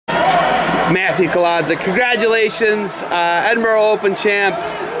Matthew Kolodzik, congratulations, Edinboro Open champ.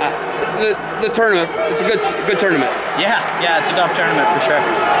 The tournament, it's a good tournament. Yeah, it's a tough tournament for sure.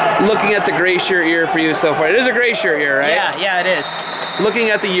 Looking at the gray shirt year for you so far, it is a gray shirt year, right? Yeah, it is. Looking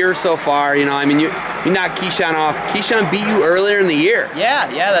at the year so far, you know, I mean, you knocked Keyshawn off. Keyshawn beat you earlier in the year. Yeah,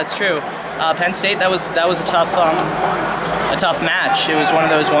 that's true. Penn State, that was a tough match. It was one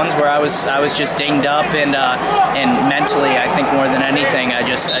of those ones where I was just dinged up and mentally, I think more than anything, I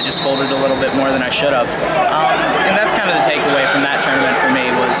just folded a little bit more than I should have. And that's kind of the takeaway from that tournament for me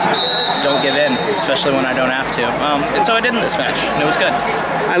was don't give in, especially when I don't have to. And so I did in this match, and it was good.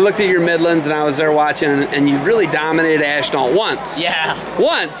 I looked at your Midlands and I was there watching, and you really dominated Ashnault once. Yeah.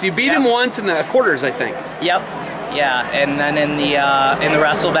 Once. You beat him once in the quarters, I think. Yep. Yeah, and then in the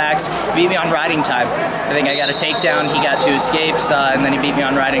wrestlebacks, beat me on riding time. I think I got a takedown, he got 2 escapes, and then he beat me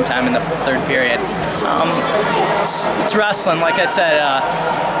on riding time in the 3rd period. It's wrestling, like I said.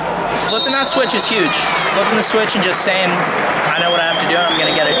 Flipping that switch is huge. Flipping the switch and just saying, I know what I have to do and I'm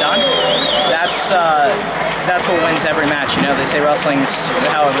going to get it done. That's what wins every match. You know, they say wrestling's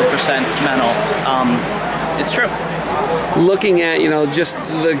however % mental. It's true. Looking at, you know, just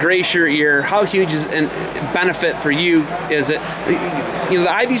the gray shirt year, how huge is a benefit for you is it? You know,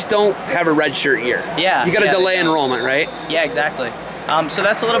 the Ivies don't have a red shirt year. Yeah. You got to delay enrollment, right? Yeah, exactly. So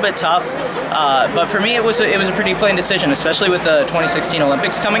that's a little bit tough, but for me it was a pretty plain decision, especially with the 2016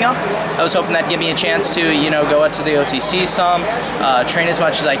 Olympics coming up. I was hoping that'd give me a chance to, you know, go out to the OTC some, train as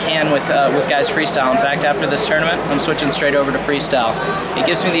much as I can with guys freestyle. In fact, after this tournament, I'm switching straight over to freestyle. It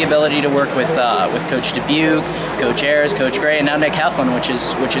gives me the ability to work with Coach Dubuque, Coach Ayers, Coach Gray, and now Nick Heflin, which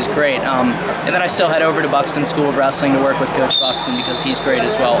is great. And then I still head over to Buxton School of Wrestling to work with Coach Buxton because he's great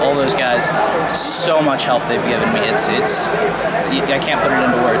as well. All those guys, so much help they've given me. I can't put it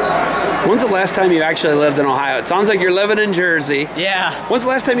into words. When's the last time you actually lived in Ohio? It sounds like you're living in Jersey. Yeah. When's the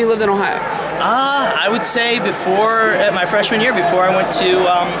last time you lived in Ohio? I would say before my freshman year, before I went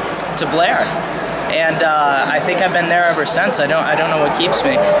to Blair. And I think I've been there ever since. I don't know what keeps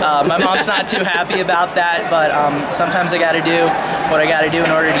me. My mom's not too happy about that, but sometimes I got to do what I got to do in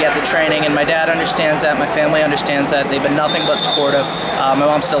order to get the training. And my dad understands that. My family understands that. They've been nothing but supportive. My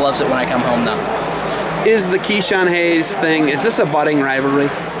mom still loves it when I come home, though. Is the Keyshawn Hayes thing, is this a budding rivalry?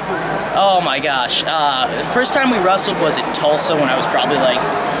 Oh my gosh. First time we wrestled was at Tulsa when I was probably like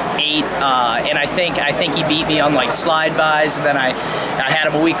 8, and I think he beat me on like slide bys, and then I had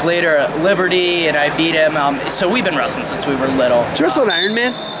him a week later at Liberty, and I beat him. So we've been wrestling since we were little. Did you wrestle at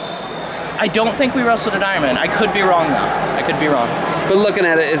Ironman? I don't think we wrestled at Ironman. I could be wrong though. I could be wrong. But looking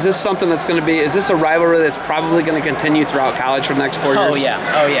at it, is this something that's going to be, is this a rivalry that's probably going to continue throughout college for the next 4 years? Oh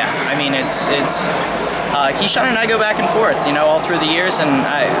yeah. I mean, it's Keyshawn and I go back and forth, you know, all through the years, and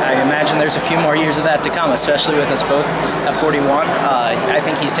I imagine there's a few more years of that to come, especially with us both at 41. I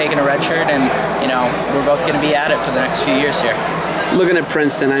think he's taking a red shirt, and, you know, we're both going to be at it for the next few years here. Looking at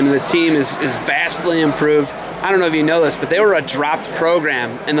Princeton, I mean, the team is vastly improved. I don't know if you know this, but they were a dropped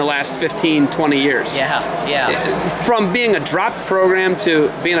program in the last 15, 20 years. Yeah. From being a dropped program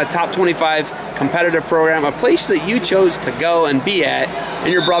to being a top 25 competitive program, a place that you chose to go and be at,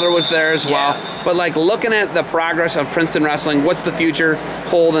 and your brother was there as well. But like looking at the progress of Princeton wrestling, what's the future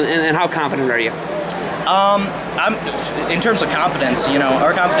hold, and how confident are you? In terms of confidence, you know,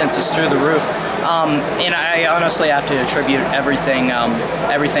 our confidence is through the roof. And I honestly have to attribute everything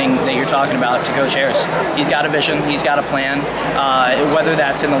that you're talking about to Coach Ayers. He's got a vision, he's got a plan, whether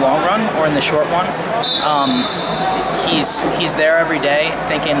that's in the long run or in the short one. He's there every day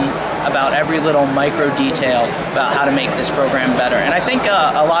thinking about every little micro detail about how to make this program better. And I think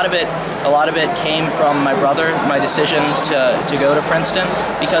a lot of it came from my brother, my decision to go to Princeton,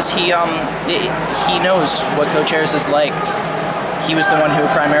 because he knows what Coach Ayers is like. He was the one who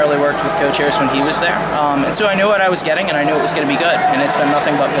primarily worked with Coach Ayers when he was there. And so I knew what I was getting, and I knew it was going to be good, and it's been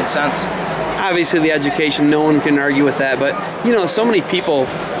nothing but good since. Obviously the education, no one can argue with that, but you know, so many people,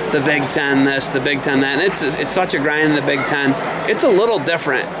 the Big Ten this, the Big Ten that, and it's such a grind in the Big Ten. It's a little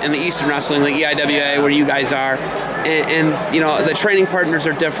different in the Eastern Wrestling, like EIWA, where you guys are, and you know, the training partners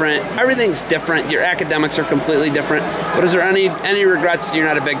are different, everything's different, your academics are completely different. But is there any regrets you're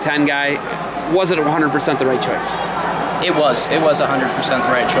not a Big Ten guy? Was it 100% the right choice? It was 100%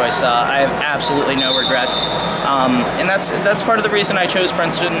 the right choice. I have absolutely no regrets, and that's part of the reason I chose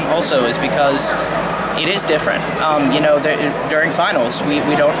Princeton also, is because it is different. You know, during finals we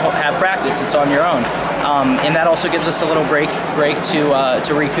don't have practice; it's on your own, and that also gives us a little break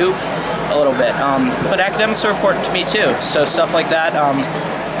to recoup a little bit. But academics are important to me too, so stuff like that.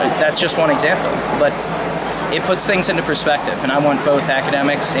 That's just one example, but it puts things into perspective, and I want both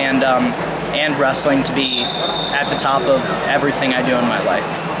academics and wrestling to be at the top of everything I do in my life.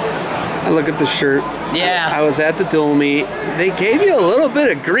 I look at the shirt. Yeah. I was at the dual meet. They gave you a little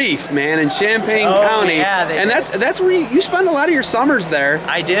bit of grief, man, in Champaign County. Yeah, and that's where you spend a lot of your summers there.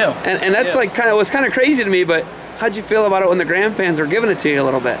 I do. And that's like was kind of crazy to me, but how'd you feel about it when the Graham fans were giving it to you a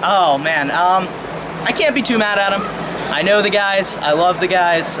little bit? Oh man, I can't be too mad at them. I know the guys. I love the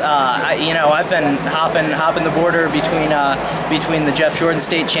guys. I've been hopping the border between the Jeff Jordan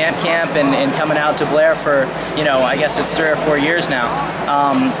State Champ Camp and coming out to Blair for, I guess it's 3 or 4 years now.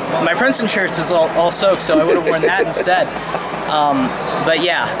 My Princeton shirts is all soaked, so I would have worn that instead. But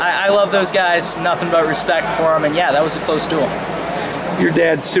yeah, I love those guys. Nothing but respect for them. And yeah, that was a close duel. Your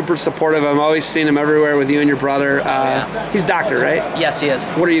dad's super supportive. I've always seen him everywhere with you and your brother. He's a doctor, right? Yes, he is.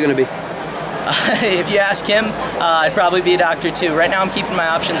 What are you going to be? If you ask him, I'd probably be a doctor too. Right now I'm keeping my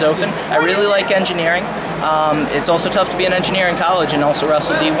options open. I really like engineering. It's also tough to be an engineer in college and also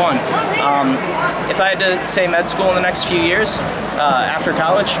wrestle D1. If I had to say med school in the next few years, after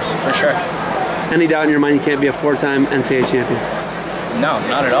college, for sure. Any doubt in your mind you can't be a 4-time NCAA champion? No,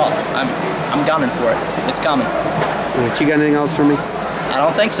 not at all. I'm gunning for it. It's coming. All right, you got anything else for me? I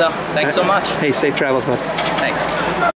don't think so. Thanks so much. Hey, safe travels, bud. Thanks.